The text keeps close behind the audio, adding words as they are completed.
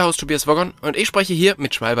Host Tobias Woggon und ich spreche hier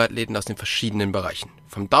mit Schwalbe-Athleten aus den verschiedenen Bereichen.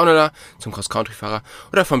 Vom Downhiller zum Cross-Country-Fahrer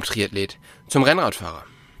oder vom Triathlet zum Rennradfahrer.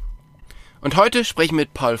 Und heute sprechen wir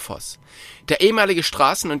mit Paul Voss. Der ehemalige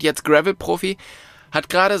Straßen- und jetzt Gravel-Profi hat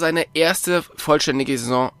gerade seine erste vollständige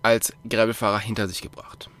Saison als Gravelfahrer hinter sich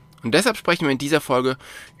gebracht. Und deshalb sprechen wir in dieser Folge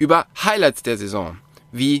über Highlights der Saison,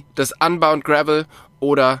 wie das Unbound Gravel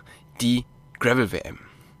oder die Gravel-WM.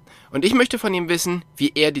 Und ich möchte von ihm wissen,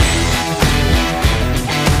 wie er die...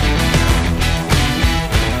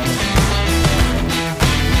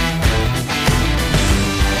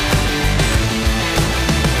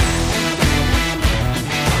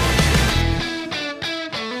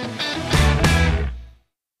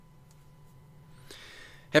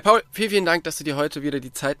 Herr Paul, vielen Dank, dass du dir heute wieder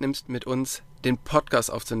die Zeit nimmst, mit uns den Podcast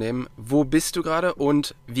aufzunehmen. Wo bist du gerade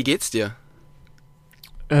und wie geht's dir?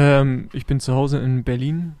 Ich bin zu Hause in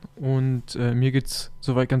Berlin und mir geht's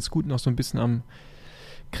soweit ganz gut, noch so ein bisschen am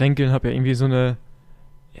Kränkeln, habe ja irgendwie so eine,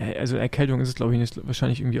 also Erkältung ist es glaube ich nicht,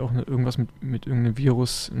 wahrscheinlich irgendwie auch irgendwas mit irgendeiner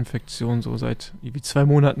Virusinfektion so seit irgendwie 2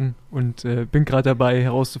 Monaten und bin gerade dabei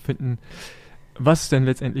herauszufinden, was es denn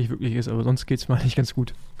letztendlich wirklich ist, aber sonst geht's mir eigentlich ganz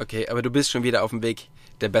gut. Okay, aber du bist schon wieder auf dem Weg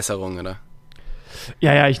der Besserung, oder?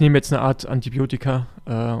 Ja, ich nehme jetzt eine Art Antibiotika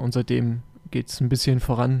und seitdem geht's ein bisschen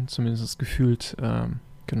voran, zumindest gefühlt,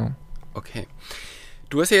 genau. Okay.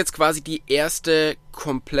 Du hast ja jetzt quasi die erste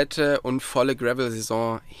komplette und volle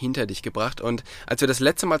Gravel-Saison hinter dich gebracht und als wir das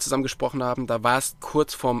letzte Mal zusammen gesprochen haben, da war es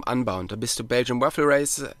kurz vorm Unbound. Da bist du Belgian Waffle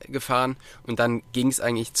Race gefahren und dann ging es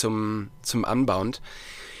eigentlich zum Unbound.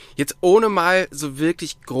 Jetzt ohne mal so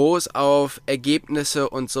wirklich groß auf Ergebnisse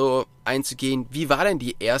und so einzugehen, wie war denn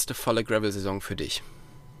die erste volle Gravel-Saison für dich?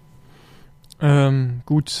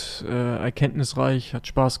 Gut, erkenntnisreich, hat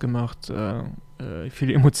Spaß gemacht,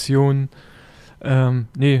 viele Emotionen.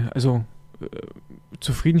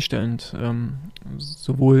 Zufriedenstellend,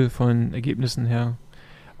 sowohl von Ergebnissen her,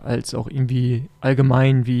 als auch irgendwie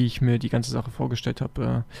allgemein, wie ich mir die ganze Sache vorgestellt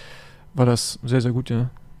habe, war das sehr, sehr gut, ja.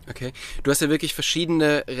 Okay, du hast ja wirklich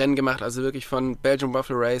verschiedene Rennen gemacht, also wirklich von Belgian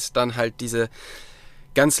Waffle Race, dann halt diese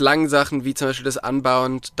ganz langen Sachen, wie zum Beispiel das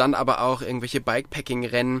Unbound, dann aber auch irgendwelche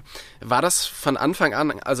Bikepacking-Rennen. War das von Anfang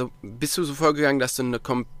an, also bist du so vorgegangen, dass du einen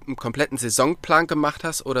kompletten Saisonplan gemacht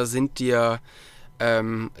hast oder sind dir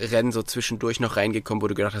Rennen so zwischendurch noch reingekommen, wo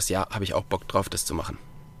du gedacht hast, ja, habe ich auch Bock drauf, das zu machen?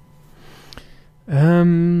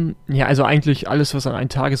 Also eigentlich alles, was an ein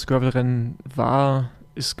Tages-Gravel-Rennen war,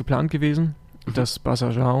 ist geplant gewesen. Das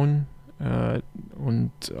Basajaun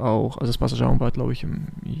und auch, also das Basajaun war glaube ich im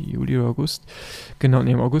Juli oder August, genau,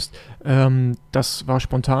 im August, das war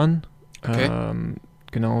spontan, okay.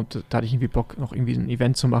 Genau, da hatte ich irgendwie Bock, noch irgendwie ein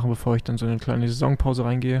Event zu machen, bevor ich dann so eine kleine Saisonpause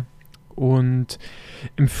reingehe und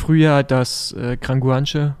im Frühjahr das Gran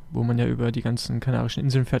Guanche, wo man ja über die ganzen Kanarischen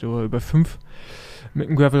Inseln fährt oder über 5 mit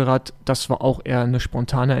dem Gravelrad, das war auch eher eine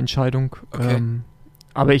spontane Entscheidung, okay.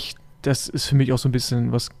 Aber das ist für mich auch so ein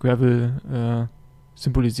bisschen, was Gravel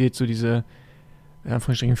symbolisiert, so diese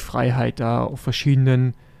Freiheit, da auf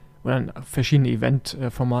verschiedenen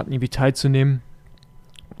Event-Formaten irgendwie teilzunehmen.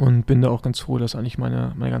 Und bin da auch ganz froh, dass eigentlich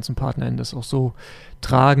meine ganzen PartnerInnen das auch so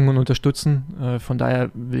tragen und unterstützen. Von daher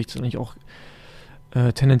will ich das eigentlich auch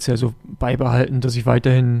tendenziell so beibehalten, dass ich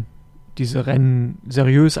weiterhin diese Rennen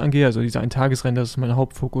seriös angehe. Also diese Eintagesrennen, das ist mein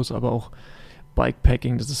Hauptfokus, aber auch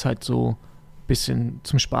Bikepacking, das ist halt so bisschen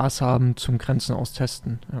zum Spaß haben, zum Grenzen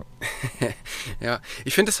austesten. Ja, ja,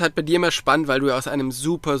 ich finde es halt bei dir immer spannend, weil du ja aus einem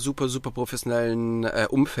super professionellen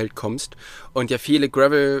Umfeld kommst und ja viele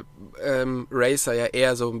Gravel-Racer ja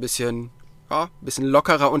eher so ein bisschen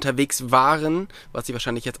lockerer unterwegs waren, was sich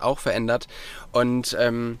wahrscheinlich jetzt auch verändert. Und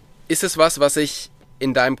ist es was sich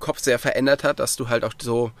in deinem Kopf sehr verändert hat, dass du halt auch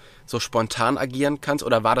so spontan agieren kannst?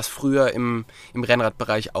 Oder war das früher im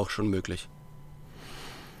Rennradbereich auch schon möglich?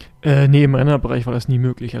 Nee, im Rennerbereich war das nie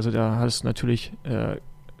möglich. Also da hast du natürlich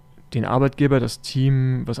den Arbeitgeber, das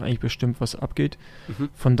Team, was eigentlich bestimmt, was abgeht. Mhm.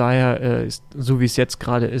 Von daher ist, so wie es jetzt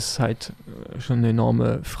gerade ist, halt schon eine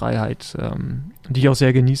enorme Freiheit, die ich auch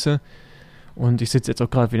sehr genieße. Und ich sitze jetzt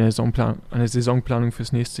auch gerade wieder an der Saisonplanung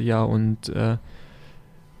fürs nächste Jahr und dann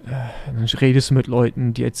redest du mit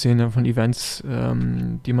Leuten, die erzählen dann von Events,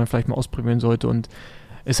 die man vielleicht mal ausprobieren sollte. Und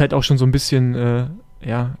ist halt auch schon so ein bisschen,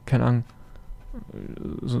 keine Ahnung,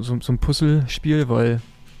 so ein Puzzlespiel, weil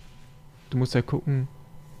du musst ja gucken.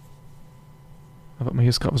 Warte mal, hier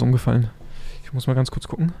ist gerade was umgefallen. Ich muss mal ganz kurz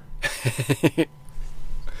gucken.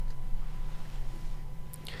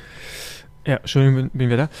 Ja, Entschuldigung, bin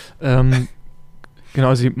wieder da. Genau,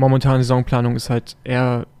 also die momentane Saisonplanung ist halt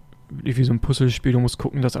eher wie so ein Puzzlespiel. Du musst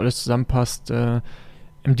gucken, dass alles zusammenpasst. In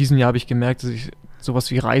diesem Jahr habe ich gemerkt, dass ich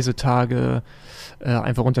sowas wie Reisetage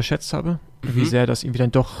einfach unterschätzt habe, wie sehr das irgendwie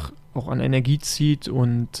dann doch auch an Energie zieht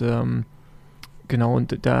und genau,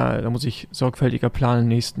 und da muss ich sorgfältiger planen im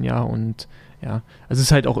nächsten Jahr und ja, also es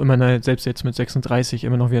ist halt auch immer, selbst jetzt mit 36,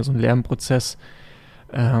 immer noch wieder so ein Lernprozess,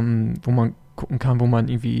 wo man gucken kann, wo man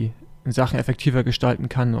irgendwie Sachen effektiver gestalten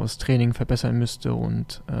kann, das Training verbessern müsste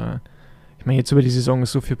und ich meine, jetzt über die Saison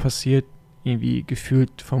ist so viel passiert, irgendwie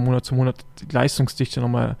gefühlt von Monat zu Monat die Leistungsdichte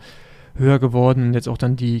nochmal höher geworden und jetzt auch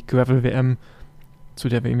dann die Gravel-WM, zu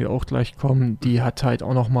der wir irgendwie auch gleich kommen, die hat halt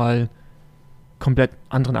auch nochmal komplett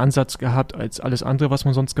anderen Ansatz gehabt als alles andere, was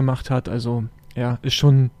man sonst gemacht hat. Also ja, ist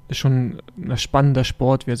schon ein spannender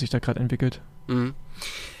Sport, wie er sich da gerade entwickelt. Mhm.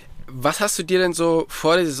 Was hast du dir denn so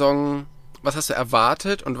vor der Saison, was hast du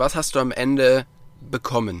erwartet und was hast du am Ende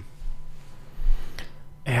bekommen?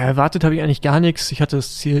 Ja, erwartet habe ich eigentlich gar nichts. Ich hatte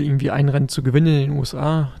das Ziel, irgendwie ein Rennen zu gewinnen in den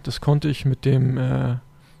USA. Das konnte ich mit dem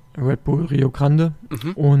Red Bull Rio Grande.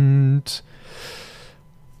 Und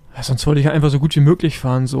ja, sonst wollte ich einfach so gut wie möglich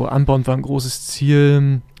fahren. So Unbound war ein großes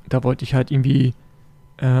Ziel. Da wollte ich halt irgendwie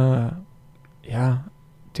dem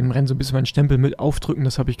Rennen so ein bisschen meinen Stempel mit aufdrücken.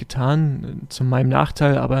 Das habe ich getan, zu meinem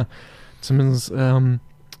Nachteil, aber zumindest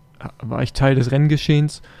war ich Teil des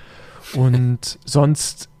Renngeschehens. Und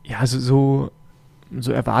sonst, ja, so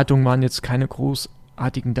Erwartungen waren jetzt keine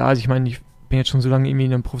großartigen da. Also ich meine, ich bin jetzt schon so lange irgendwie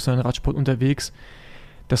in einem professionellen Radsport unterwegs,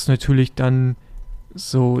 dass natürlich dann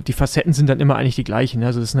so, die Facetten sind dann immer eigentlich die gleichen. Ne?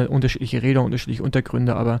 Also das sind halt unterschiedliche Räder, unterschiedliche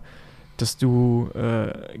Untergründe, aber dass du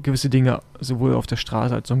gewisse Dinge sowohl auf der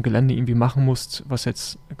Straße als auch im Gelände irgendwie machen musst, was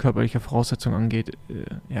jetzt körperliche Voraussetzungen angeht.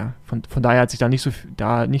 Von daher hat sich da nicht so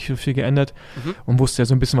viel geändert und wusste ja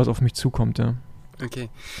so ein bisschen, was auf mich zukommt. Ja. Okay.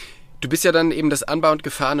 Du bist ja dann eben das Unbound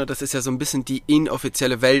gefahren und das ist ja so ein bisschen die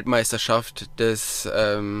inoffizielle Weltmeisterschaft des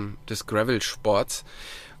Gravel-Sports.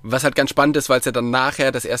 Was halt ganz spannend ist, weil es ja dann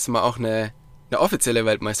nachher das erste Mal auch eine offizielle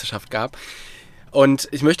Weltmeisterschaft gab. Und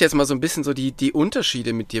ich möchte jetzt mal so ein bisschen so die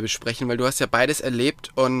Unterschiede mit dir besprechen, weil du hast ja beides erlebt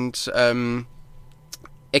und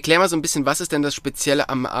erklär mal so ein bisschen, was ist denn das Spezielle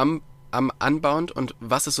am Unbound und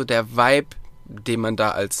was ist so der Vibe, den man da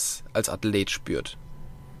als Athlet spürt?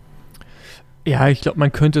 Ja, ich glaube,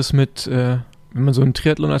 man könnte es mit, wenn man so einen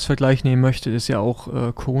Triathlon als Vergleich nehmen möchte, ist ja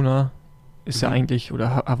auch Kona, ist ja eigentlich,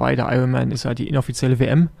 oder Hawaii, der Ironman, ist ja die inoffizielle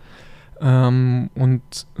WM. Und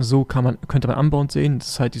so könnte man Unbound sehen. Das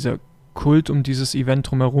ist halt dieser Kult um dieses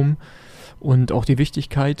Event drumherum und auch die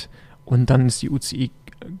Wichtigkeit. Und dann ist die UCI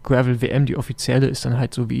Gravel WM, die offizielle, ist dann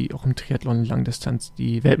halt so wie auch im Triathlon Langdistanz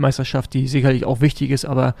die Weltmeisterschaft, die sicherlich auch wichtig ist,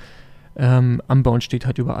 aber Unbound steht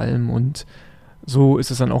halt über allem und so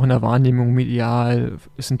ist es dann auch in der Wahrnehmung medial,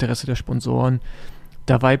 ist Interesse der Sponsoren.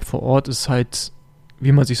 Der Vibe vor Ort ist halt,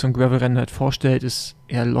 wie man sich so ein Gravel-Rennen halt vorstellt, ist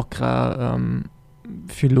eher lockerer,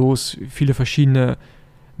 viel los, viele verschiedene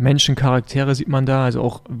Menschencharaktere sieht man da, also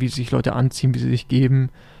auch wie sich Leute anziehen, wie sie sich geben,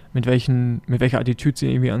 mit welcher Attitüde sie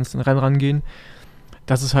irgendwie ans Rennen rangehen.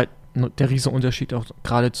 Das ist halt der riesen Unterschied auch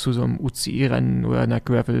gerade zu so einem UCI-Rennen oder einer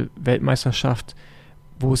Gravel-Weltmeisterschaft,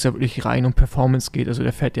 wo es ja wirklich rein um Performance geht. Also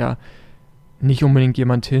da fährt ja nicht unbedingt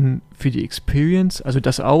jemand hin für die Experience, also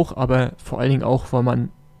das auch, aber vor allen Dingen auch, weil man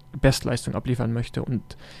Bestleistung abliefern möchte. Und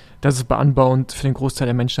das ist bei Unbound für den Großteil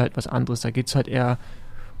der Menschen halt was anderes. Da geht es halt eher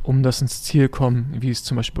um das ins Ziel kommen, wie es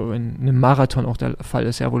zum Beispiel in einem Marathon auch der Fall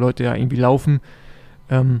ist, ja, wo Leute ja irgendwie laufen,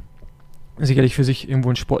 sicherlich für sich irgendwo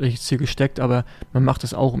ein sportliches Ziel gesteckt, aber man macht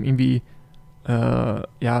das auch, um irgendwie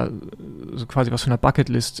so quasi was von der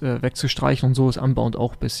Bucketlist wegzustreichen und so ist Unbound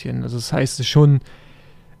auch ein bisschen. Also das heißt, es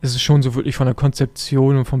ist schon so wirklich von der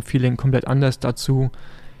Konzeption und vom Feeling komplett anders. Dazu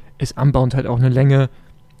ist Unbound halt auch eine Länge,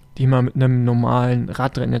 die man mit einem normalen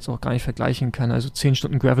Radrennen jetzt auch gar nicht vergleichen kann. Also 10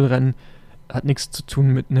 Stunden Gravelrennen hat nichts zu tun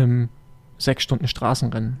mit einem 6 Stunden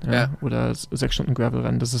Straßenrennen oder 6 Stunden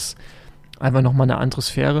Gravelrennen. Das ist einfach nochmal eine andere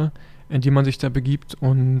Sphäre, in die man sich da begibt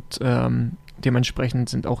und dementsprechend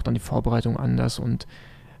sind auch dann die Vorbereitungen anders und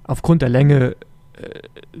aufgrund der Länge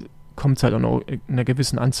kommt es halt auch noch einer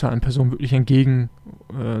gewissen Anzahl an Personen wirklich entgegen,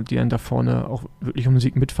 die dann da vorne auch wirklich um den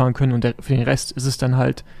Sieg mitfahren können und für den Rest ist es dann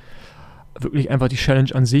halt wirklich einfach die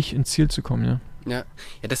Challenge an sich, ins Ziel zu kommen, ja. Ja,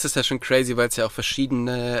 das ist ja schon crazy, weil es ja auch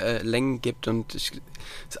verschiedene Längen gibt und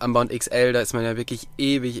das Unbound XL, da ist man ja wirklich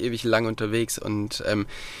ewig lang unterwegs und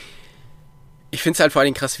ich finde es halt vor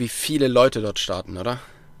allem krass, wie viele Leute dort starten, oder?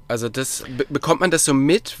 Also bekommt man das so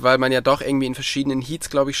mit, weil man ja doch irgendwie in verschiedenen Heats,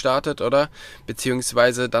 glaube ich, startet, oder?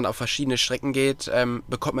 Beziehungsweise dann auf verschiedene Strecken geht.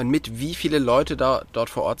 Bekommt man mit, wie viele Leute dort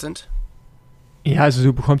vor Ort sind? Ja, also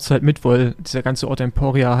du bekommst halt mit, weil dieser ganze Ort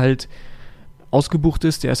Emporia halt ausgebucht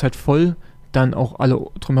ist, der ist halt voll. Dann auch alle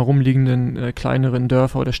drumherum liegenden kleineren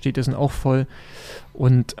Dörfer oder Städte sind auch voll.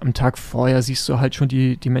 Und am Tag vorher siehst du halt schon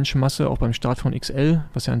die Menschenmasse, auch beim Start von XL,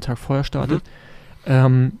 was ja einen Tag vorher startet.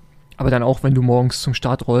 Aber dann auch, wenn du morgens zum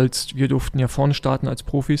Start rollst, wir durften ja vorne starten als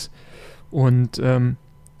Profis. Und dann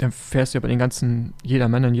fährst du ja bei den ganzen, jeder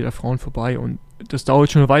Männern, jeder Frauen vorbei. Und das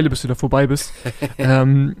dauert schon eine Weile, bis du da vorbei bist.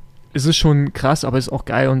 Es ist schon krass, aber es ist auch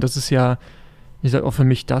geil. Und das ist ja, wie gesagt, auch für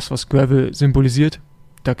mich das, was Gravel symbolisiert.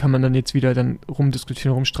 Da kann man dann jetzt wieder dann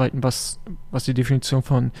rumdiskutieren, rumstreiten, was die Definition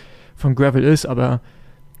von Gravel ist, aber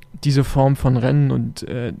diese Form von Rennen und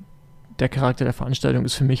der Charakter der Veranstaltung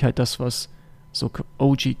ist für mich halt das, was so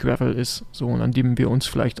OG Gravel ist, so, und an dem wir uns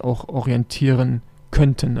vielleicht auch orientieren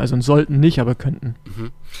könnten. Also sollten nicht, aber könnten.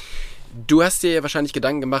 Mhm. Du hast dir ja wahrscheinlich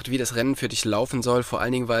Gedanken gemacht, wie das Rennen für dich laufen soll, vor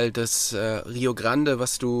allen Dingen, weil das Rio Grande,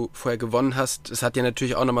 was du vorher gewonnen hast, das hat dir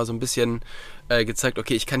natürlich auch nochmal so ein bisschen gezeigt,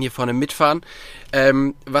 okay, ich kann hier vorne mitfahren.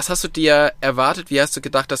 Was hast du dir erwartet? Wie hast du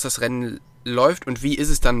gedacht, dass das Rennen läuft und wie ist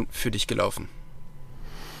es dann für dich gelaufen?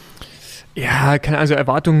 Ja, also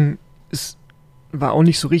Erwartung war auch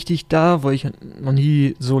nicht so richtig da, weil ich noch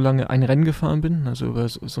nie so lange ein Rennen gefahren bin, also über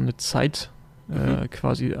so eine Zeit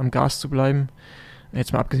quasi am Gas zu bleiben.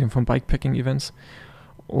 Jetzt mal abgesehen von Bikepacking-Events.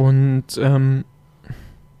 Und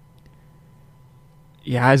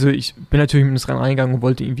ja, also ich bin natürlich mit ins Rennen reingegangen und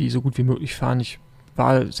wollte irgendwie so gut wie möglich fahren. Ich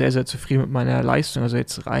war sehr, sehr zufrieden mit meiner Leistung. Also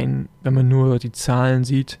jetzt rein, wenn man nur die Zahlen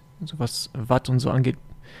sieht, also was Watt und so angeht,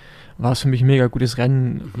 war es für mich ein mega gutes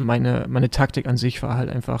Rennen. Meine Taktik an sich war halt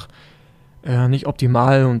einfach nicht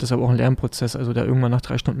optimal und deshalb auch ein Lernprozess. Also da irgendwann nach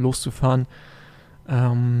 3 Stunden loszufahren,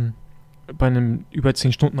 bei einem über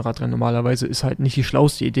 10-Stunden-Radrennen normalerweise ist halt nicht die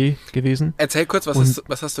schlauste Idee gewesen. Erzähl kurz,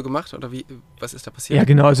 was hast du gemacht oder was ist da passiert? Ja,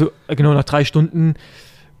 genau, also nach 3 Stunden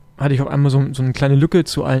hatte ich auf einmal so eine kleine Lücke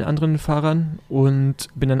zu allen anderen Fahrern und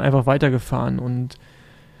bin dann einfach weitergefahren und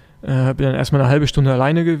bin dann erstmal eine halbe Stunde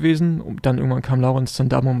alleine gewesen und dann irgendwann kam Laurens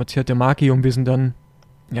Zandamo und Matthias De Marchi und wir sind dann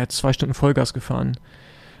 2 Stunden Vollgas gefahren.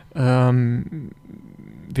 Wir waren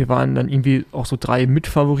dann irgendwie auch so 3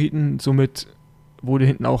 Mitfavoriten, somit wurde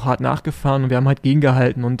hinten auch hart nachgefahren und wir haben halt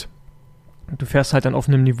gegengehalten und du fährst halt dann auf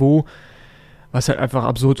einem Niveau, was halt einfach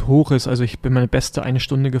absurd hoch ist. Also ich bin meine beste 1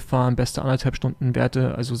 Stunde gefahren, beste 1,5 Stunden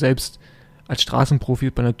Werte, also selbst als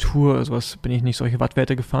Straßenprofi bei einer Tour, sowas bin ich nicht solche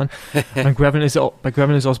Wattwerte gefahren. Bei Graveln ist auch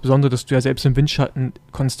das Besondere, dass du ja selbst im Windschatten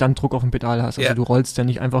konstant Druck auf dem Pedal hast. Also du rollst ja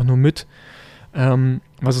nicht einfach nur mit,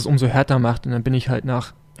 was es umso härter macht. Und dann bin ich halt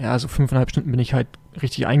nach so 5,5 Stunden bin ich halt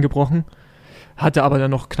richtig eingebrochen. Hatte aber dann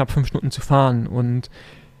noch knapp 5 Stunden zu fahren und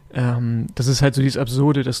das ist halt so dieses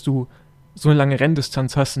Absurde, dass du so eine lange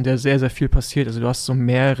Renndistanz hast, in der sehr, sehr viel passiert. Also du hast so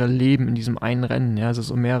mehrere Leben in diesem einen Rennen, also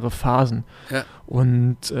so mehrere Phasen. Ja.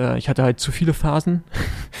 Und ich hatte halt zu viele Phasen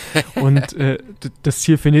und das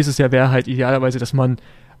Ziel für nächstes Jahr wäre halt idealerweise, dass man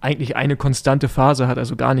eigentlich eine konstante Phase hat,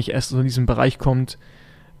 also gar nicht erst so in diesen Bereich kommt,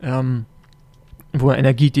 wo ein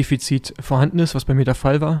Energiedefizit vorhanden ist, was bei mir der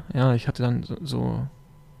Fall war. Ja, ich hatte dann so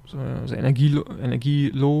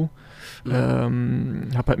Energie-Low,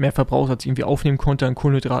 habe halt mehr verbraucht, als ich irgendwie aufnehmen konnte an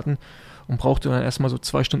Kohlenhydraten und brauchte dann erstmal so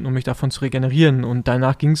 2 Stunden, um mich davon zu regenerieren und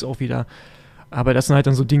danach ging es auch wieder. Aber das sind halt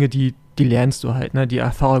dann so Dinge, die lernst du halt, ne? Die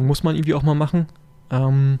Erfahrung muss man irgendwie auch mal machen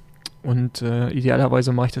und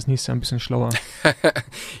idealerweise mache ich das nächstes Jahr ein bisschen schlauer. Ja,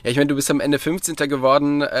 ich meine, du bist am Ende 15.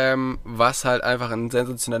 geworden, was halt einfach ein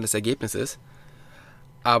sensationelles Ergebnis ist.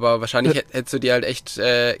 Aber wahrscheinlich hättest du dir halt echt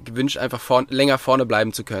gewünscht, einfach länger vorne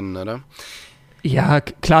bleiben zu können, oder? Ja,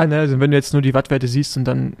 klar, ne? Also wenn du jetzt nur die Wattwerte siehst und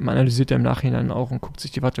dann man analysiert ja im Nachhinein auch und guckt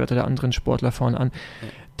sich die Wattwerte der anderen Sportler vorne an,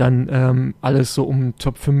 dann alles so um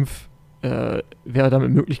Top 5 wäre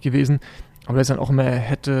damit möglich gewesen. Aber das ist dann auch immer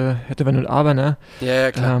hätte, wenn und aber, ne?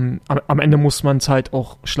 Ja, klar. Am Ende muss man es halt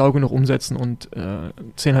auch schlau genug umsetzen und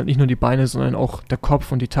zählen halt nicht nur die Beine, sondern auch der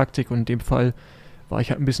Kopf und die Taktik und in dem Fall war ich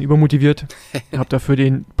halt ein bisschen übermotiviert, habe dafür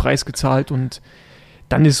den Preis gezahlt und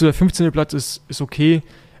dann ist so der 15. Platz ist okay,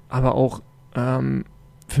 aber auch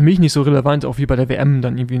für mich nicht so relevant, auch wie bei der WM,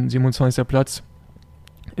 dann irgendwie ein 27. Platz,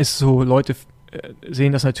 ist so, Leute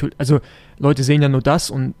sehen das natürlich, also Leute sehen ja nur das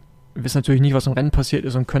und wissen natürlich nicht, was im Rennen passiert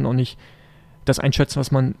ist und können auch nicht das einschätzen,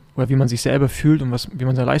 was man, oder wie man sich selber fühlt und wie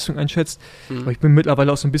man seine Leistung einschätzt. Aber ich bin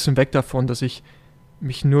mittlerweile auch so ein bisschen weg davon, dass ich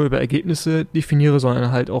mich nur über Ergebnisse definiere,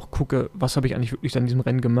 sondern halt auch gucke, was habe ich eigentlich wirklich an diesem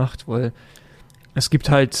Rennen gemacht, weil es gibt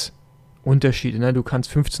halt Unterschiede, ne? Du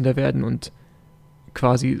kannst 15. werden und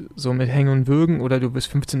quasi so mit Hängen und Würgen oder du bist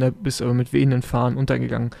 15. bist aber mit wehenden Fahnen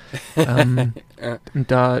untergegangen. Und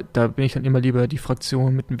da bin ich dann immer lieber die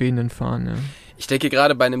Fraktion mit den wehenden Fahnen. Ja. Ich denke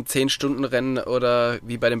gerade bei einem 10-Stunden-Rennen oder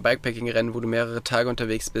wie bei dem Bikepacking-Rennen, wo du mehrere Tage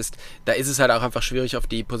unterwegs bist, da ist es halt auch einfach schwierig, auf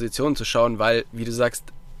die Position zu schauen, weil, wie du sagst,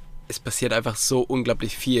 es passiert einfach so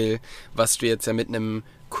unglaublich viel, was du jetzt ja mit einem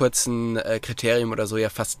kurzen Kriterium oder so ja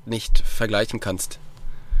fast nicht vergleichen kannst.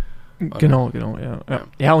 Oder? Genau, ja.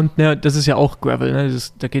 Ja, und ne, das ist ja auch Gravel, ne?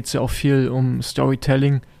 Da geht es ja auch viel um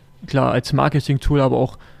Storytelling, klar, als Marketing-Tool, aber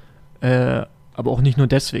auch nicht nur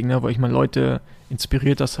deswegen, ne? Weil ich meine, Leute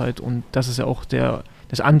inspiriert das halt, und das ist ja auch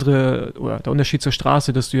das andere, oder der Unterschied zur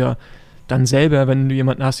Straße, dass du ja dann selber, wenn du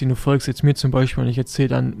jemanden hast, den du folgst, jetzt mir zum Beispiel, und ich erzähle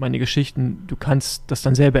dann meine Geschichten, du kannst das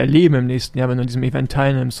dann selber erleben im nächsten Jahr, wenn du an diesem Event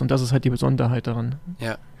teilnimmst, und das ist halt die Besonderheit daran.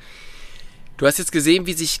 Ja. Du hast jetzt gesehen,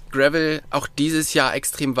 wie sich Gravel auch dieses Jahr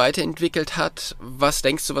extrem weiterentwickelt hat. Was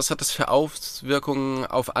denkst du, was hat das für Auswirkungen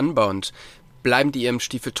auf Unbound? Bleiben die ihrem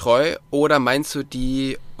Stiefel treu, oder meinst du,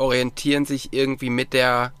 die orientieren sich irgendwie mit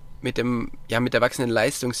der wachsenden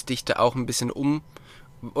Leistungsdichte auch ein bisschen um?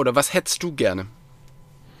 Oder was hättest du gerne?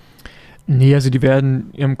 Nee, also die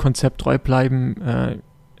werden ihrem Konzept treu bleiben.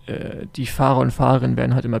 Die Fahrer und Fahrerinnen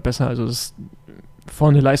werden halt immer besser. Also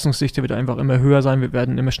vorne Leistungsdichte wird einfach immer höher sein. Wir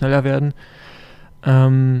werden immer schneller werden.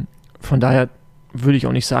 Von daher würde ich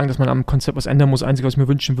auch nicht sagen, dass man am Konzept was ändern muss. Einzige, was ich mir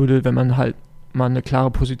wünschen würde, wenn man halt mal eine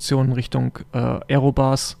klare Position in Richtung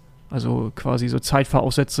Aerobars, also quasi so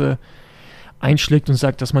Zeitfahraussätze einschlägt und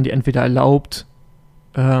sagt, dass man die entweder erlaubt,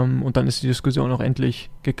 und dann ist die Diskussion auch endlich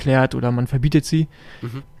geklärt, oder man verbietet sie.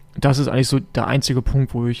 Mhm. Das ist eigentlich so der einzige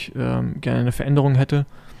Punkt, wo ich gerne eine Veränderung hätte.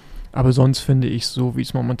 Aber sonst finde ich, so wie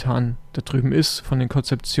es momentan da drüben ist, von den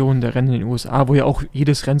Konzeptionen der Rennen in den USA, wo ja auch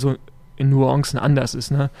jedes Rennen so in Nuancen anders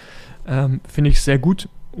ist, ne, finde ich sehr gut,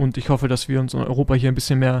 und ich hoffe, dass wir uns in Europa hier ein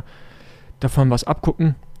bisschen mehr davon was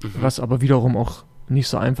abgucken, was aber wiederum auch nicht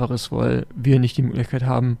so einfach ist, weil wir nicht die Möglichkeit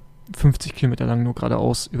haben, 50 Kilometer lang nur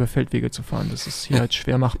geradeaus über Feldwege zu fahren. Das ist hier halt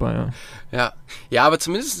schwer machbar, ja. Ja, aber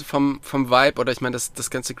zumindest vom Vibe, oder ich meine, das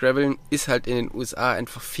ganze Graveln ist halt in den USA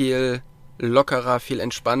einfach viel lockerer, viel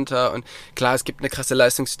entspannter, und klar, es gibt eine krasse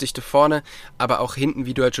Leistungsdichte vorne, aber auch hinten,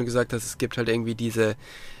 wie du halt schon gesagt hast, es gibt halt irgendwie diese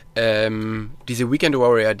Weekend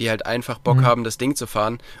Warrior, die halt einfach Bock haben, das Ding zu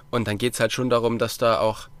fahren, und dann geht's halt schon darum, dass da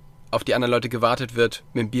auch auf die anderen Leute gewartet wird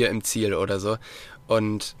mit dem Bier im Ziel oder so,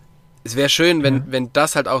 und es wäre schön, wenn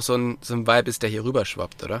das halt auch so ein Vibe ist, der hier rüber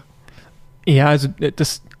schwappt, oder? Ja, also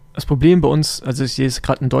das Problem bei uns, also ich sehe es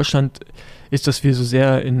gerade in Deutschland, ist, dass wir so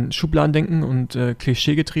sehr in Schubladen denken und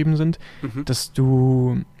Klischee getrieben sind, dass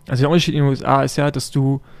also der Unterschied in den USA ist ja, dass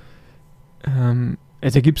du also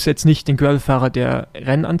da gibt es jetzt nicht den Gravelfahrer, der der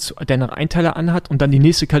einen Einteiler anhat, und dann die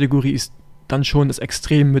nächste Kategorie ist dann schon das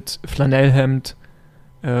Extrem mit Flanellhemd,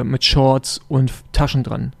 mit Shorts und Taschen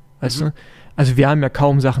dran, weißt du? Also wir haben ja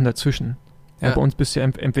kaum Sachen dazwischen. Ja. Bei uns bist du ja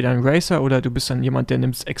entweder ein Racer oder du bist dann jemand, der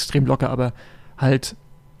nimmt es extrem locker, aber halt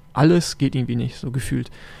alles geht irgendwie nicht, so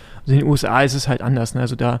gefühlt. Also in den USA ist es halt anders, ne?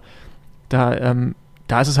 Also da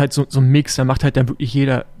ist es halt so ein Mix, da macht halt dann wirklich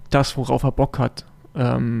jeder das, worauf er Bock hat.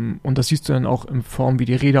 Und das siehst du dann auch in Form, wie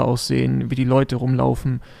die Räder aussehen, wie die Leute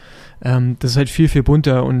rumlaufen. Das ist halt viel, viel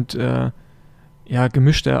bunter und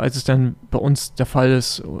gemischter, als es dann bei uns der Fall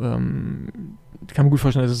ist. Kann man gut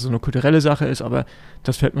vorstellen, dass es so eine kulturelle Sache ist, aber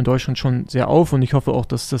das fällt mir in Deutschland schon sehr auf, und ich hoffe auch,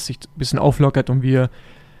 dass das sich ein bisschen auflockert und wir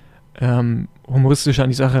humoristisch an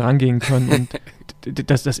die Sache rangehen können, und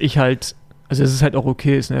dass ich halt, also dass es halt auch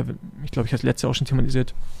okay ist, ne? Ich glaube, ich hatte es letztes Jahr auch schon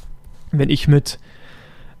thematisiert, wenn ich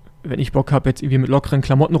Bock habe, jetzt irgendwie mit lockeren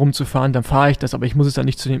Klamotten rumzufahren, dann fahre ich das, aber ich muss es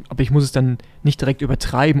dann nicht direkt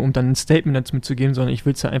übertreiben, um dann ein Statement dazu mitzugeben, sondern ich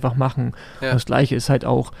will es ja einfach machen. Ja. Und das Gleiche ist halt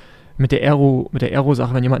auch mit der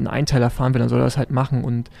Aero-Sache, wenn jemand einen Einteiler fahren will, dann soll er das halt machen,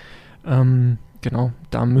 und genau,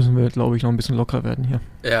 da müssen wir, glaube ich, noch ein bisschen lockerer werden hier.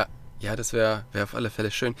 Ja, das wäre auf alle Fälle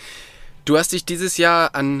schön. Du hast dich dieses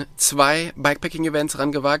Jahr an 2 Bikepacking-Events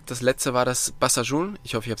rangewagt. Das letzte war das Bassajun.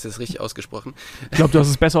 Ich hoffe, ich habe es jetzt richtig ausgesprochen. Ich glaube, du hast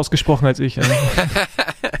es besser ausgesprochen als ich. Ja.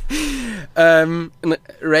 Ein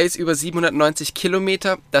Race über 790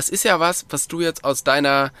 Kilometer. Das ist ja was du jetzt aus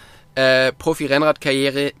deiner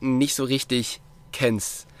Profi-Rennrad-Karriere nicht so richtig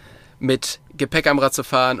kennst. Mit Gepäck am Rad zu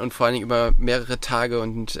fahren und vor allen Dingen über mehrere Tage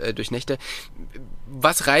und durch Nächte.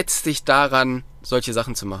 Was reizt dich daran, solche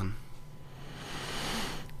Sachen zu machen?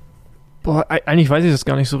 Boah, eigentlich weiß ich das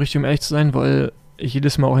gar nicht so richtig, um ehrlich zu sein, weil ich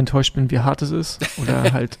jedes Mal auch enttäuscht bin, wie hart es ist.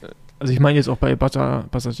 Oder halt, also ich meine jetzt auch bei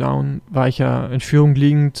Bassajun war ich ja in Führung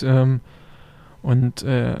liegend und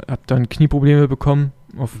habe dann Knieprobleme bekommen,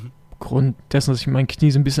 aufgrund dessen, dass ich mein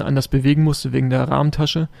Knie so ein bisschen anders bewegen musste, wegen der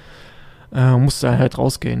Rahmentasche. Musste halt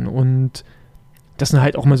rausgehen. Und das sind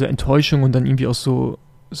halt auch mal so Enttäuschungen und dann irgendwie auch so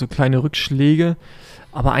kleine Rückschläge.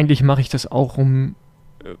 Aber eigentlich mache ich das auch,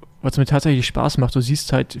 was mir tatsächlich Spaß macht. Du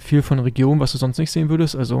siehst halt viel von Regionen, was du sonst nicht sehen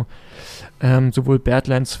würdest. Also sowohl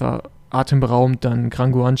Badlands war atemberaubend, dann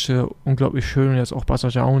Gran Guanche unglaublich schön, und jetzt auch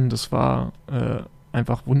Bassajun, das war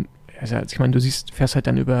einfach also ich meine, fährst halt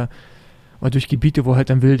dann durch Gebiete, wo halt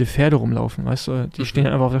dann wilde Pferde rumlaufen, weißt du, die stehen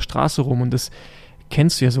dann einfach auf der Straße rum und das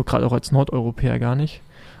kennst du ja so gerade auch als Nordeuropäer gar nicht.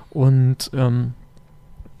 Und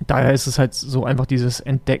daher ist es halt so einfach dieses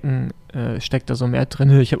Entdecken, steckt da so mehr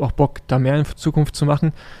drin. Ich habe auch Bock, da mehr in Zukunft zu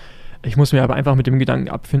machen. Ich muss mir aber einfach mit dem Gedanken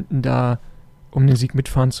abfinden, da um den Sieg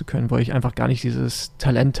mitfahren zu können, weil ich einfach gar nicht dieses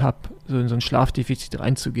Talent habe, so in so ein Schlafdefizit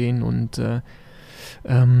reinzugehen und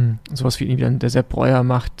sowas wie dann der Sepp Breuer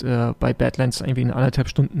macht bei Badlands irgendwie in 1,5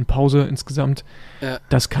 Stunden Pause insgesamt. Ja.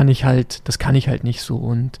 Das kann ich halt nicht so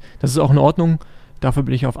und das ist auch in Ordnung. Dafür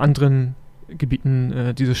bin ich auf anderen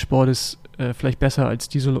Gebieten dieses Sportes vielleicht besser als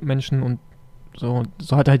diese Menschen und so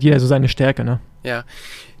hat halt jeder so seine Stärke, ne? Ja.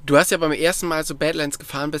 Du hast ja beim ersten Mal so Badlands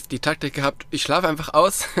gefahren bist, die Taktik gehabt, ich schlafe einfach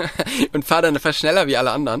aus und fahre dann fast schneller wie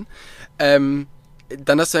alle anderen. Dann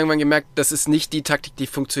hast du irgendwann gemerkt, das ist nicht die Taktik, die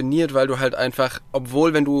funktioniert, weil du halt einfach,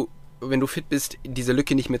 obwohl wenn du fit bist, diese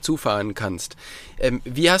Lücke nicht mehr zufahren kannst.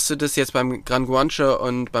 Wie hast du das jetzt beim Gran Guanche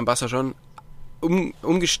und beim Basajon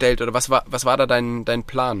umgestellt oder was war da dein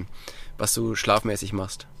Plan, was du schlafmäßig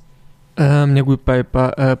machst? Na gut, bei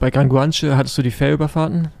Gran Guanche hattest du die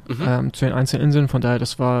Fährüberfahrten zu den einzelnen Inseln, von daher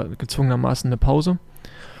das war gezwungenermaßen eine Pause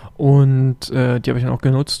und die habe ich dann auch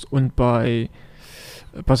genutzt und bei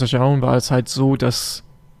Basajon war es halt so, dass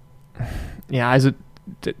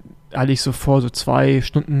hatte ich so vor, so 2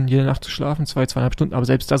 Stunden jede Nacht zu schlafen, 2,5 Stunden, aber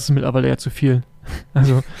selbst das ist mittlerweile ja zu viel.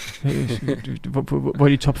 Also wo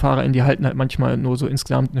die Top-FahrerInnen, die halten halt manchmal nur so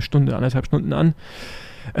insgesamt 1 Stunde, 1,5 Stunden an.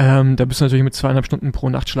 Da bist du natürlich mit 2,5 Stunden pro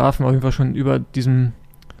Nacht schlafen auf jeden Fall schon über diese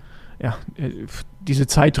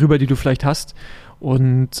Zeit drüber, die du vielleicht hast.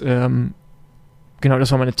 Und genau,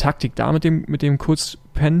 das war meine Taktik da mit dem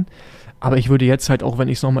Kurzpennen. Aber ich würde jetzt halt auch, wenn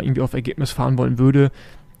ich es nochmal irgendwie auf Ergebnis fahren wollen würde,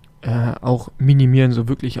 auch minimieren, so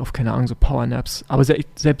wirklich auf, keine Ahnung, so Powernaps. Aber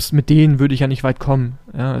selbst mit denen würde ich ja nicht weit kommen.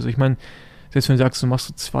 Ja, also ich meine, selbst wenn du sagst, du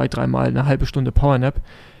machst so 2-3 Mal eine halbe Stunde Powernap,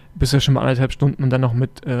 bist du ja schon mal 1,5 Stunden und dann noch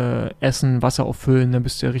mit Essen, Wasser auffüllen, dann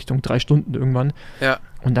bist du ja Richtung 3 Stunden irgendwann. Ja.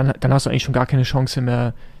 Und dann hast du eigentlich schon gar keine Chance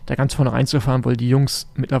mehr, da ganz vorne reinzufahren, weil die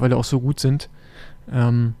Jungs mittlerweile auch so gut sind.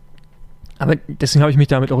 Aber deswegen habe ich mich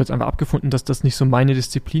damit auch jetzt einfach abgefunden, dass das nicht so meine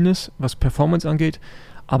Disziplin ist, was Performance angeht,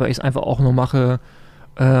 aber ich es einfach auch nur mache,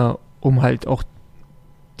 um halt auch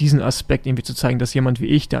diesen Aspekt irgendwie zu zeigen, dass jemand wie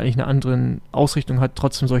ich, der eigentlich eine andere Ausrichtung hat,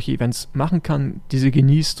 trotzdem solche Events machen kann, diese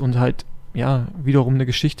genießt und halt, ja, wiederum eine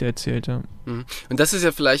Geschichte erzählt. Ja. Und das ist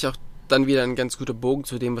ja vielleicht auch dann wieder ein ganz guter Bogen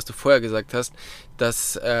zu dem, was du vorher gesagt hast,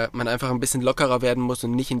 dass man einfach ein bisschen lockerer werden muss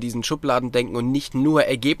und nicht in diesen Schubladen denken und nicht nur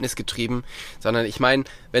ergebnisgetrieben, sondern ich meine,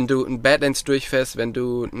 wenn du ein Badlands durchfährst, wenn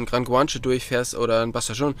du ein Gran Guanche durchfährst oder ein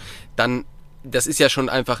Basajon, dann, das ist ja schon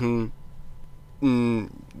einfach ein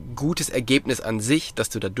gutes Ergebnis an sich, dass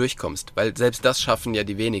du da durchkommst, weil selbst das schaffen ja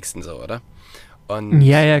die wenigsten so, oder? Und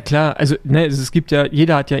ja, klar. Also, ne, es gibt ja,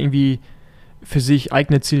 jeder hat ja irgendwie für sich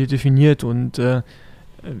eigene Ziele definiert und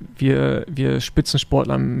wir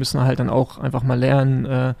Spitzensportler müssen halt dann auch einfach mal lernen,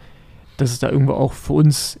 dass es da irgendwo auch für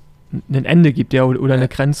uns ein Ende gibt, ja, oder eine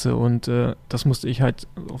Grenze und das musste ich halt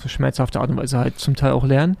auf eine schmerzhafte Art und Weise halt zum Teil auch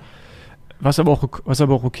lernen, was aber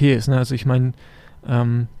auch okay ist, ne? Also ich meine,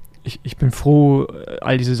 ich bin froh,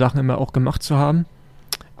 all diese Sachen immer auch gemacht zu haben,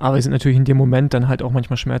 aber sie sind natürlich in dem Moment dann halt auch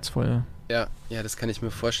manchmal schmerzvoll. Ja, das kann ich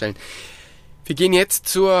mir vorstellen. Wir gehen jetzt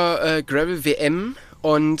zur Gravel-WM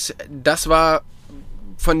und das war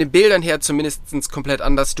von den Bildern her zumindest komplett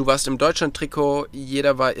anders. Du warst im Deutschland-Trikot,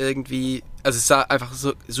 jeder war irgendwie, also es sah einfach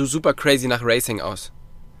so super crazy nach Racing aus.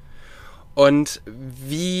 Und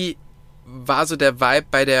wie war so der Vibe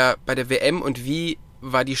bei der WM und wie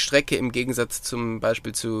war die Strecke im Gegensatz zum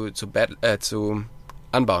Beispiel zu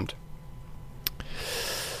Unbound?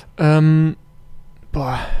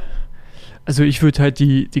 Also ich würde halt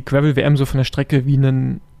die Gravel-WM so von der Strecke wie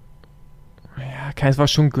es war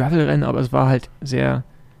schon ein Gravel-Rennen, aber es war halt sehr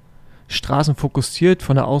straßenfokussiert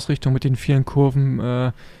von der Ausrichtung mit den vielen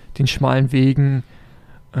Kurven, den schmalen Wegen,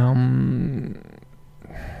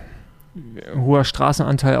 hoher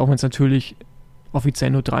Straßenanteil, auch wenn es natürlich offiziell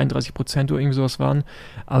nur 33% oder irgendwie sowas waren,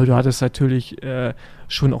 aber du hattest natürlich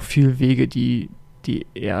schon auch viele Wege, die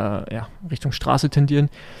eher Richtung Straße tendieren.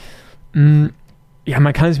 Ja,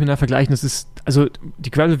 man kann es miteinander vergleichen, also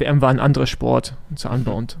die Gravel-WM war ein anderer Sport zu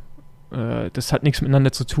Unbound. Das hat nichts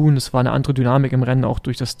miteinander zu tun, es war eine andere Dynamik im Rennen, auch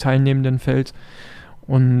durch das teilnehmenden Feld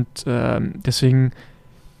und deswegen,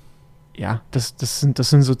 ja, das sind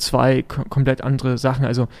so 2 komplett andere Sachen,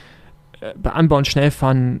 also bei Unbound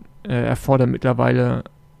Schnellfahren erfordert mittlerweile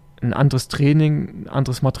ein anderes Training, ein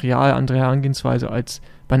anderes Material, andere Herangehensweise als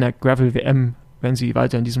bei einer Gravel-WM, wenn sie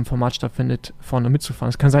weiter in diesem Format stattfindet, vorne mitzufahren.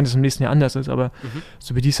 Es kann sein, dass es im nächsten Jahr anders ist, aber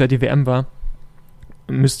so wie dies Jahr die WM war,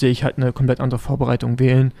 müsste ich halt eine komplett andere Vorbereitung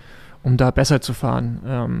wählen, um da besser zu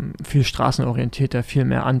fahren. Viel straßenorientierter, viel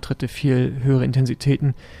mehr Antritte, viel höhere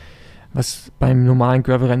Intensitäten, was beim normalen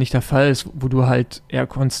Gravelrennen nicht der Fall ist, wo du halt eher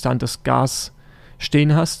konstant das Gas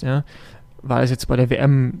stehen hast. Ja. War es jetzt bei der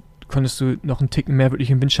WM, konntest du noch einen Ticken mehr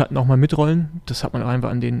wirklich im Windschatten auch mal mitrollen. Das hat man auch einfach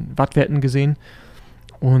an den Wattwerten gesehen.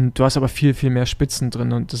 Und du hast aber viel, viel mehr Spitzen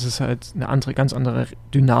drin und das ist halt eine andere, ganz andere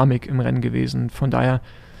Dynamik im Rennen gewesen. Von daher,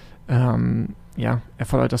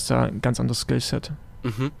 erfordert das da ein ganz anderes Skillset.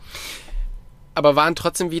 Mhm. Aber waren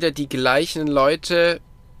trotzdem wieder die gleichen Leute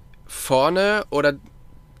vorne oder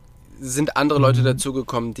sind andere Leute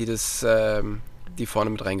dazugekommen, die vorne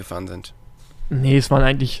mit reingefahren sind? Nee, es waren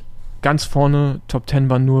eigentlich ganz vorne, Top 10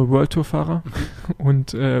 waren nur World Tour-Fahrer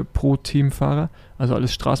und Pro-Team-Fahrer, also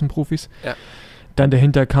alles Straßenprofis. Ja. Dann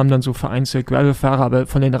dahinter kamen dann so vereinzelt Gravel-Fahrer, aber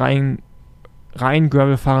von den reinen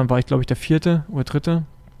Gravel-Fahrern war ich, glaube ich, der 4. oder 3.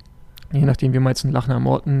 Je nachdem, wie man jetzt einen Lachner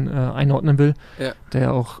Morten einordnen will, der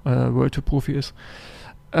ja auch World Tour-Profi ist.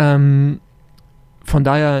 Von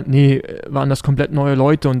daher, waren das komplett neue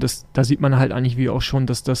Leute und da sieht man halt eigentlich wie auch schon,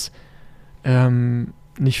 dass das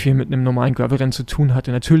nicht viel mit einem normalen Gravelrennen zu tun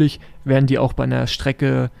hatte. Natürlich werden die auch bei einer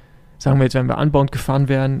Strecke, sagen wir jetzt, wenn wir unbound gefahren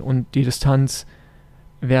wären und die Distanz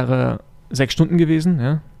wäre 6 Stunden gewesen,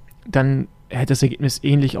 ja, dann hätte das Ergebnis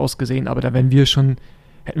ähnlich ausgesehen, aber da hätten wir schon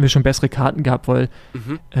bessere Karten gehabt, weil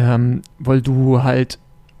du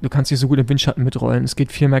kannst nicht so gut im Windschatten mitrollen, es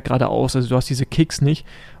geht viel mehr geradeaus, also du hast diese Kicks nicht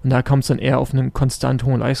und da kommt es dann eher auf einen konstant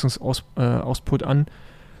hohen Leistungsoutput an,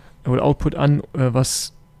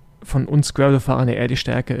 was von uns Gravelfahrern eher die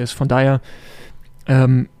Stärke ist. Von daher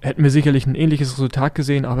hätten wir sicherlich ein ähnliches Resultat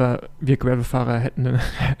gesehen, aber wir Gravelfahrer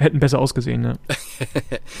hätten besser ausgesehen. Ne?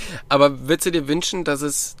 Aber würdest du dir wünschen, dass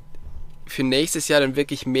es für nächstes Jahr dann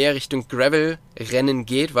wirklich mehr Richtung Gravel-Rennen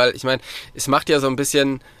geht? Weil ich meine, es macht ja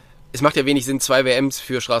wenig Sinn, 2 WMs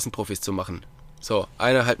für Straßenprofis zu machen. So,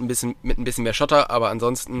 eine halt mit ein bisschen mehr Schotter, aber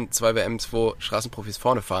ansonsten 2 WMs, wo Straßenprofis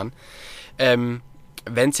vorne fahren.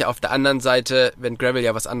 Wenn es ja auf der anderen Seite, wenn Gravel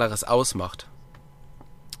ja was anderes ausmacht.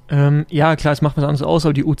 Ja, klar, es macht was anderes aus,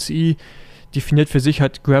 aber die UCI definiert für sich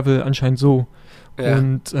halt Gravel anscheinend so. Ja.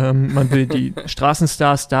 Und man will die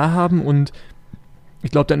Straßenstars da haben und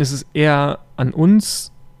ich glaube, dann ist es eher an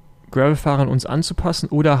uns, Gravelfahrern, uns anzupassen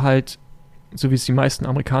oder halt, so wie es die meisten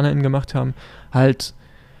AmerikanerInnen gemacht haben, halt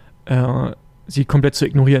sie komplett zu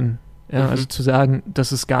ignorieren. Ja, also zu sagen,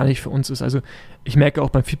 dass es gar nicht für uns ist. Also ich merke auch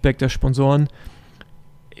beim Feedback der Sponsoren,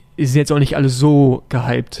 sind jetzt auch nicht alle so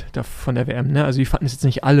gehypt von der WM. Ne? Also die fanden es jetzt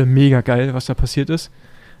nicht alle mega geil, was da passiert ist.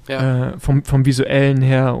 Ja. Vom Visuellen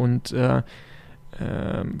her und von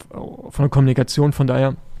der Kommunikation. Von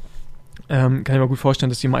daher kann ich mir gut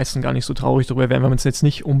vorstellen, dass die meisten gar nicht so traurig darüber wären, wenn man es jetzt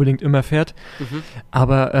nicht unbedingt immer fährt.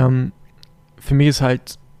 Aber für mich ist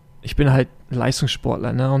halt, ich bin halt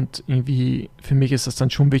Leistungssportler, ne? Und irgendwie für mich ist das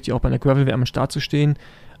dann schon wichtig, auch bei einer Gravel-WM am Start zu stehen,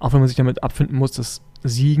 auch wenn man sich damit abfinden muss, dass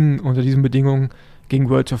Siegen unter diesen Bedingungen gegen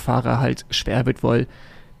World Tour-Fahrer halt schwer wird, weil,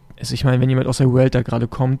 also ich meine, wenn jemand aus der World da gerade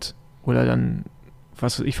kommt oder dann,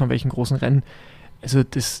 was weiß ich, von welchen großen Rennen, also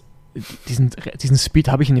diesen Speed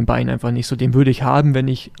habe ich in den Beinen einfach nicht so, den würde ich haben, wenn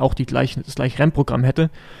ich auch das gleiche Rennprogramm hätte,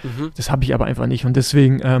 das habe ich aber einfach nicht und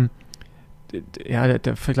deswegen,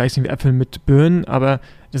 der Vergleich sind wie Äpfel mit Birnen, aber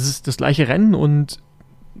das ist das gleiche Rennen und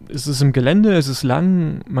es ist im Gelände, es ist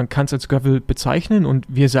lang, man kann es als Gravel bezeichnen und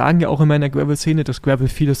wir sagen ja auch in meiner Gravel-Szene, dass Gravel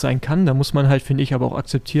vieles sein kann, da muss man halt, finde ich, aber auch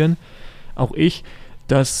akzeptieren, auch ich,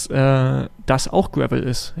 dass das auch Gravel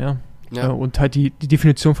ist, ja. Und halt die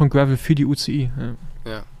Definition von Gravel für die UCI.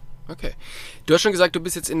 Ja, okay. Du hast schon gesagt, du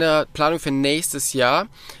bist jetzt in der Planung für nächstes Jahr.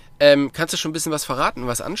 Kannst du schon ein bisschen was verraten,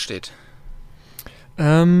 was ansteht?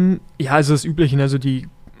 Also das Übliche, also die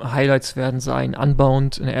Highlights werden sein,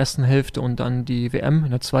 Unbound in der ersten Hälfte und dann die WM in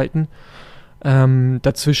der zweiten.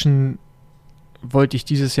 Dazwischen wollte ich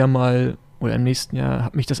dieses Jahr mal, oder im nächsten Jahr,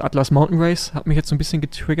 hat mich das Atlas Mountain Race, hat mich jetzt so ein bisschen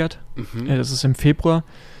getriggert. Das ist im Februar.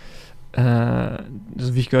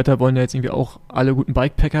 Also wie ich gehört habe, wollen da jetzt irgendwie auch alle guten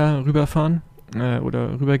Bikepacker rüberfahren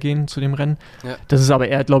oder rübergehen zu dem Rennen. Ja. Das ist aber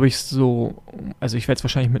eher, glaube ich, so, also ich werde es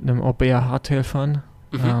wahrscheinlich mit einem Orbea Hardtail fahren,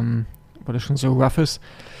 weil das schon so rough ist.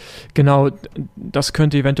 Genau, das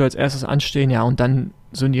könnte eventuell als erstes anstehen, ja, und dann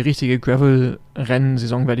so in die richtige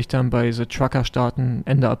Gravel-Rennen-Saison werde ich dann bei The Trucker starten,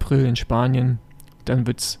 Ende April in Spanien. Dann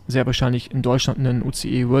wird es sehr wahrscheinlich in Deutschland einen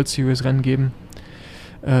UCI World Series Rennen geben.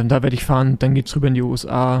 Da werde ich fahren, dann geht es rüber in die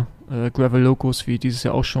USA, Gravel Locos, wie dieses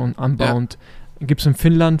Jahr auch schon, Unbound. Ja. Gibt es in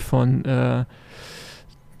Finnland von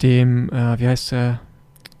dem, wie heißt der,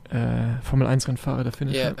 Formel 1 Rennfahrer, der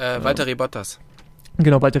finnische? Ja, Valtteri Bottas.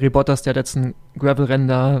 Genau, Valtteri Bottas, der letzten Gravel-Rennen,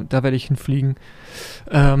 da werde ich hinfliegen.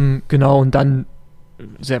 Genau, und dann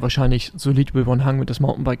sehr wahrscheinlich solid über den Hang mit das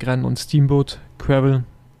Mountainbike-Rennen und Steamboat Gravel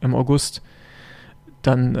im August.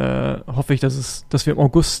 Dann hoffe ich, dass wir im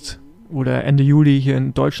August oder Ende Juli hier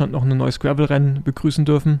in Deutschland noch ein neues Gravel-Rennen begrüßen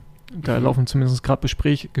dürfen. Da laufen zumindest gerade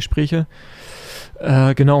Gespräche.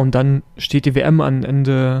 Genau, und dann steht die WM an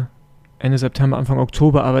Ende September, Anfang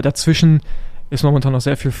Oktober, aber dazwischen ist momentan noch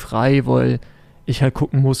sehr viel frei, weil ich halt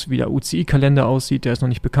gucken muss, wie der UCI-Kalender aussieht. Der ist noch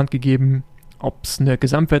nicht bekannt gegeben, ob es eine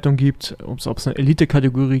Gesamtwertung gibt, ob es eine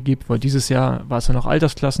Elite-Kategorie gibt, weil dieses Jahr war es ja noch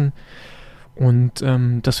Altersklassen. Und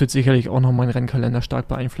das wird sicherlich auch noch meinen Rennkalender stark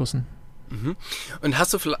beeinflussen. Mhm. Und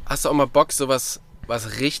hast du auch mal Bock, sowas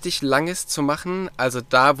was richtig Langes zu machen? Also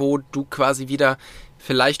da, wo du quasi wieder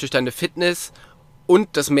vielleicht durch deine Fitness und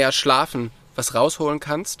das mehr Schlafen was rausholen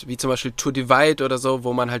kannst, wie zum Beispiel Tour Divide oder so,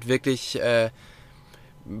 wo man halt wirklich ein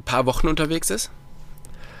paar Wochen unterwegs ist?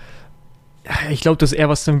 Ja, ich glaube, das ist eher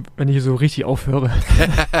was, wenn ich so richtig aufhöre.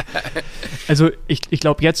 Also ich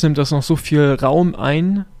glaube, jetzt nimmt das noch so viel Raum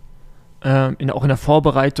ein, auch in der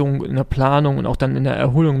Vorbereitung, in der Planung und auch dann in der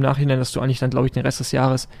Erholung im Nachhinein, dass du eigentlich dann, glaube ich, den Rest des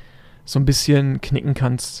Jahres so ein bisschen knicken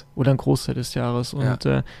kannst oder einen Großteil des Jahres. Und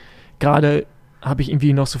gerade habe ich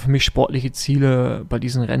irgendwie noch so für mich sportliche Ziele bei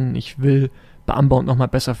diesen Rennen. Ich will bei Unbound nochmal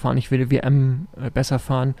besser fahren, ich will die WM besser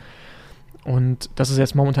fahren. Und das ist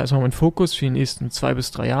jetzt momentan erstmal mein Fokus für die nächsten 2 bis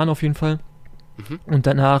 3 Jahren auf jeden Fall. Mhm. Und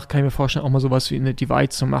danach kann ich mir vorstellen, auch mal sowas wie eine Divide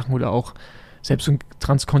zu machen oder auch selbst ein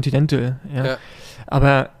Transcontinental. Ja.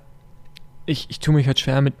 Aber ich tue mich halt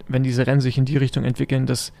schwer mit, wenn diese Rennen sich in die Richtung entwickeln,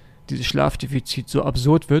 dass dieses Schlafdefizit so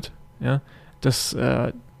absurd wird, ja, dass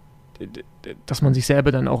man sich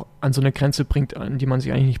selber dann auch an so eine Grenze bringt, an die man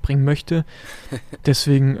sich eigentlich nicht bringen möchte.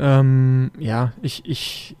 Deswegen,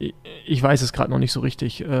 ich weiß es gerade noch nicht so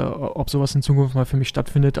richtig, ob sowas in Zukunft mal für mich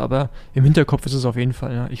stattfindet, aber im Hinterkopf ist es auf jeden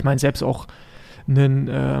Fall. Ja. Ich meine, selbst auch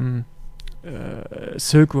einen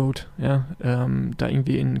Silk Road, ja, da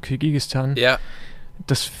irgendwie in Kirgisistan,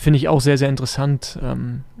 das finde ich auch sehr, sehr interessant,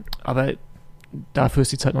 aber dafür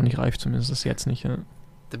ist die Zeit noch nicht reif, zumindest jetzt nicht. Ja.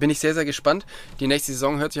 Da bin ich sehr, sehr gespannt. Die nächste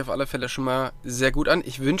Saison hört sich auf alle Fälle schon mal sehr gut an.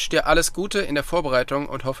 Ich wünsche dir alles Gute in der Vorbereitung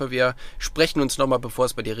und hoffe, wir sprechen uns nochmal, bevor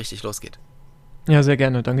es bei dir richtig losgeht. Ja, sehr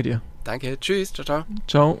gerne. Danke dir. Danke. Tschüss. Ciao, ciao.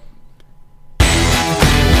 Ciao.